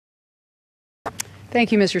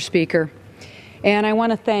Thank you, Mr. Speaker. And I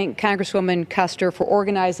want to thank Congresswoman Custer for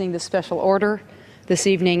organizing this special order this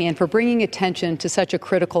evening and for bringing attention to such a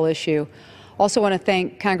critical issue. Also want to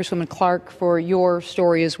thank Congresswoman Clark for your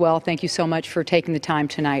story as well. Thank you so much for taking the time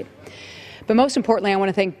tonight. But most importantly, I want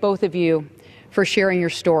to thank both of you for sharing your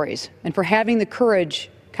stories and for having the courage,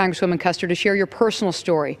 Congresswoman Custer, to share your personal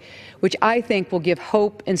story, which I think will give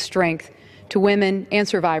hope and strength to women and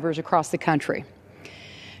survivors across the country.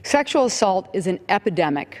 Sexual assault is an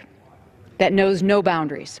epidemic that knows no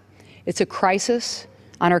boundaries. It's a crisis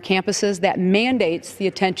on our campuses that mandates the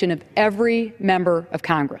attention of every member of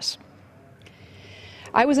Congress.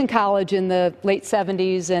 I was in college in the late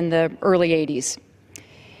 70s and the early 80s,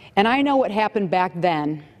 and I know what happened back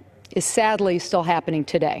then is sadly still happening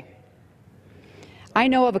today. I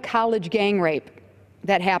know of a college gang rape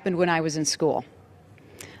that happened when I was in school.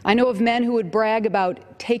 I know of men who would brag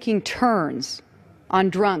about taking turns on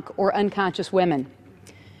drunk or unconscious women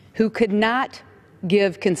who could not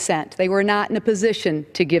give consent. They were not in a position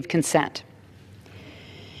to give consent.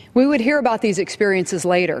 We would hear about these experiences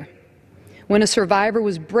later when a survivor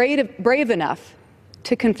was brave enough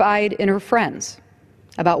to confide in her friends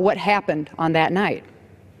about what happened on that night.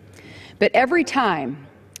 But every time,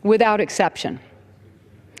 without exception,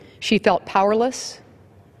 she felt powerless,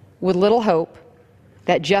 with little hope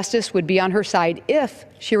that justice would be on her side if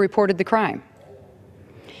she reported the crime.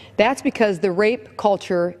 That's because the rape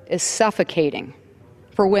culture is suffocating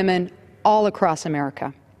for women all across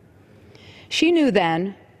America. She knew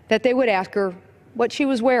then that they would ask her what she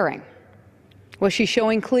was wearing. Was she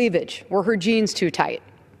showing cleavage? Were her jeans too tight?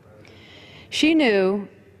 She knew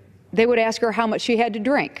they would ask her how much she had to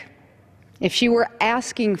drink, if she were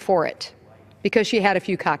asking for it because she had a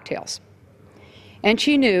few cocktails. And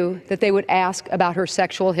she knew that they would ask about her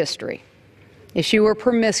sexual history, if she were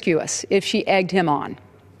promiscuous, if she egged him on.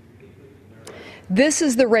 This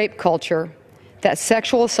is the rape culture that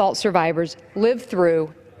sexual assault survivors live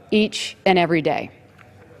through each and every day.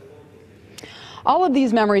 All of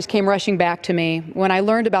these memories came rushing back to me when I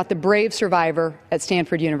learned about the brave survivor at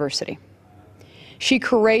Stanford University. She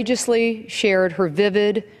courageously shared her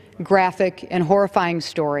vivid, graphic, and horrifying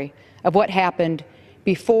story of what happened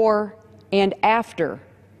before and after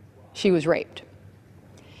she was raped.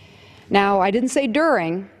 Now, I didn't say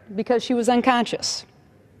during, because she was unconscious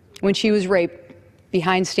when she was raped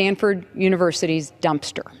behind Stanford University's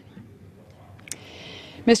dumpster.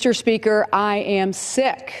 Mr. Speaker, I am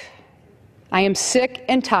sick. I am sick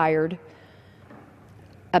and tired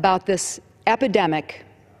about this epidemic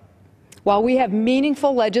while we have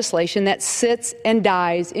meaningful legislation that sits and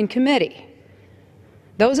dies in committee.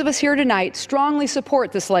 Those of us here tonight strongly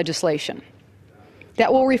support this legislation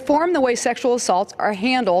that will reform the way sexual assaults are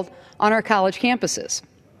handled on our college campuses.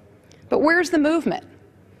 But where's the movement?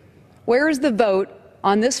 Where is the vote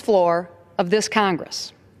on this floor of this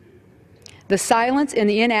Congress? The silence and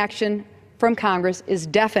the inaction from Congress is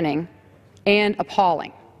deafening and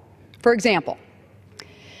appalling. For example,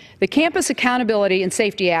 the Campus Accountability and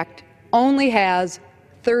Safety Act only has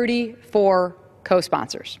 34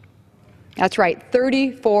 co-sponsors. That's right,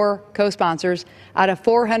 34 co-sponsors out of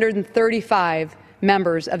 435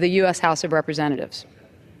 members of the U.S. House of Representatives.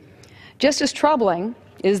 Just as troubling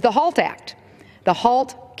is the HALT Act, the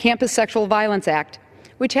HALT Campus Sexual Violence Act,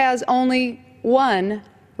 which has only one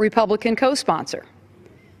Republican co-sponsor.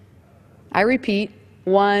 I repeat,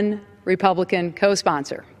 one Republican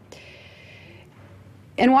co-sponsor.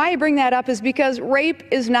 And why I bring that up is because rape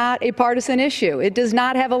is not a partisan issue. It does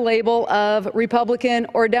not have a label of Republican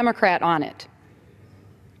or Democrat on it.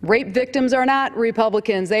 Rape victims are not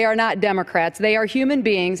Republicans. They are not Democrats. They are human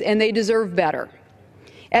beings, and they deserve better.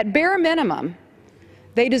 At bare minimum,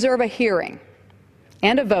 they deserve a hearing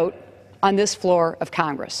and a vote on this floor of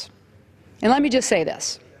Congress. And let me just say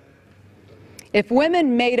this. If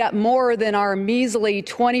women made up more than our measly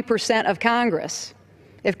 20% of Congress,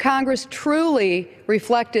 if Congress truly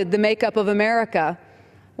reflected the makeup of America,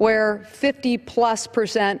 where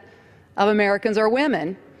 50+% of Americans are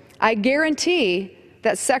women, I guarantee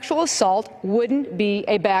that sexual assault wouldn't be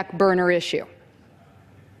a back burner issue.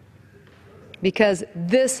 Because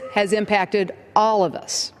this has impacted all of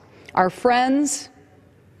us, our friends,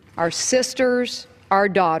 our sisters, our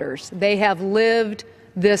daughters. They have lived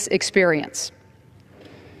this experience.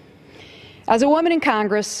 As a woman in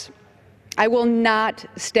Congress, I will not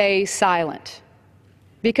stay silent,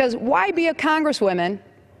 because why be a congresswoman,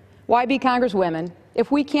 why be congresswomen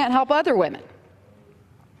if we can't help other women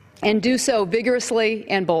and do so vigorously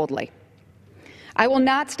and boldly? I will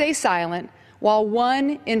not stay silent while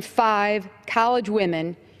 1 in 5 college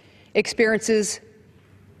women experiences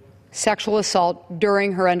sexual assault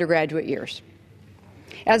during her undergraduate years.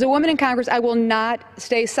 As a woman in Congress, I will not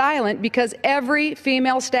stay silent because every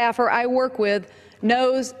female staffer I work with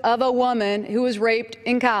knows of a woman who was raped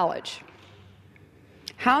in college.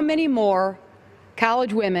 How many more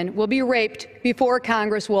college women will be raped before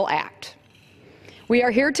Congress will act? We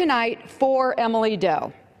are here tonight for Emily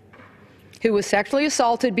Doe, who was sexually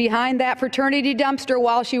assaulted behind that fraternity dumpster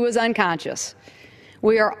while she was unconscious.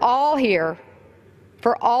 We are all here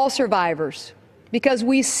for all survivors because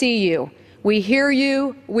we see you, we hear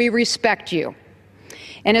you, we respect you.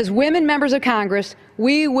 And as women members of Congress,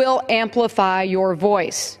 we will amplify your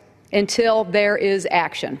voice until there is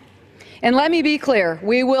action. And let me be clear,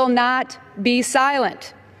 we will not be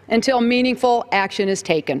silent until meaningful action is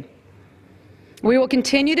taken. We will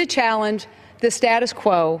continue to challenge the status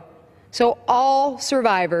quo so all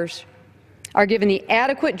survivors are given the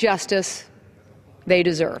adequate justice they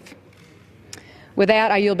deserve. With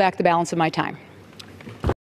that, I yield back the balance of my time.